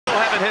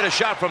hit a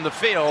shot from the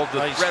field. The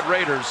Nice. Red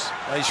Raiders.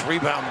 Nice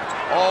rebound.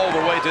 All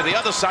the way to the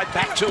other side,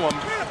 back to him.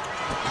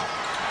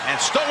 And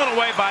stolen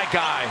away by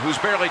Guy, who's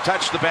barely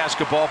touched the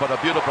basketball, but a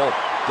beautiful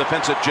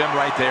defensive gem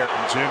right there.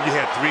 Jim, you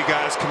had three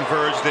guys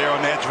converge there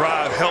on that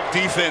drive. Help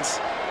defense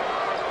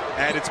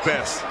at its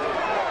best.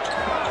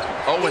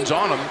 Owens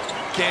on him.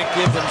 Can't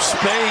give him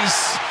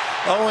space.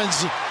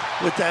 Owens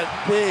with that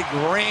big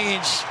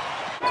range.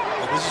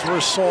 And this is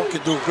where Saul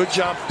can do a good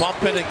job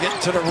bumping and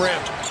getting to the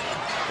rim.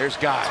 Here's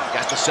Guy.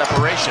 Got the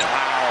separation.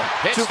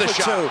 Wow. Hits 2 the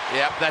for shot. 2.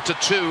 Yep, that's a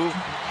 2.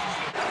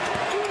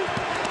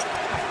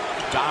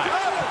 Guy.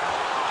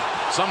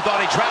 Some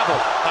thought he traveled.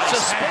 Nice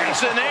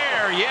Suspension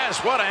air. Yes,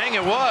 what a hang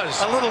it was.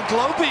 A little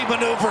Globey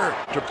maneuver.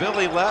 After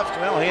Billy left,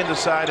 well, he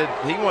decided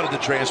he wanted to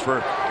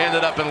transfer.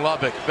 Ended up in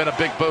Lubbock. Been a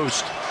big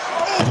boost.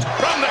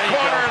 From the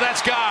corner,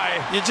 that's Guy.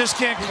 You just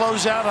can't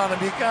close out on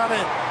him. You got to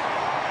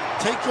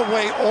take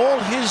away all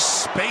his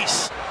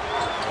space.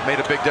 Made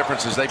a big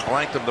difference as they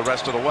blanked him the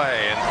rest of the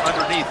way. And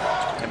underneath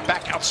and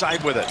back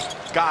outside with it.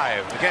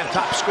 Guy, again,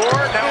 top scorer,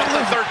 now up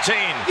to 13.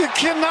 You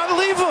cannot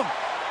leave him.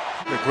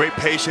 The great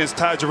patience.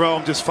 Ty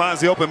Jerome just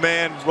finds the open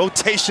man.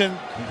 Rotation.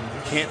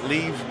 Can't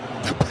leave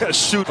the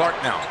best shooter.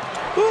 Clark now.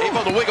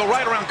 Able to wiggle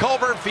right around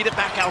Culver, feed it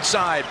back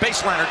outside.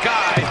 Baseliner,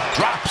 Guy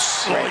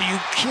drops. Well, you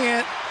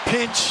can't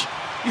pinch.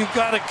 You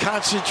got to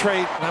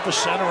concentrate and have a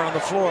center on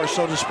the floor,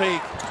 so to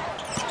speak.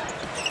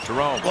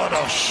 Jerome. What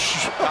a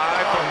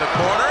Guy from the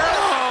corner.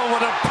 Oh,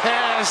 what a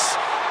pass.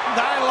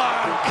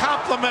 Nylon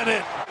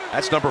complimented.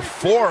 That's number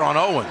 4 on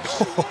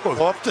Owens.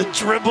 Off the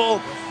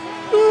dribble.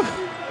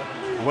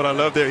 What I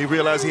love there, he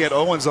realized he had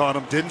Owens on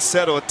him, didn't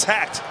settle,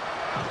 attacked.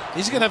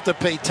 He's going to have to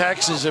pay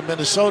taxes in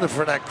Minnesota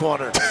for that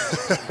corner.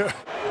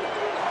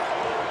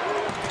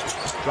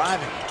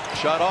 Driving.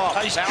 Shut off.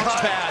 Nice Bounce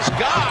cut. pass.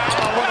 Guy.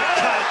 Oh, what a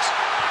cut.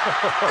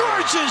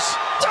 Gorgeous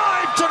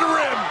dive to the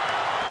rim.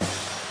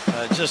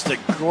 Just a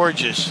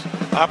gorgeous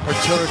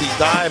opportunity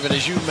dive. And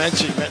as you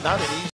mentioned, not an easy.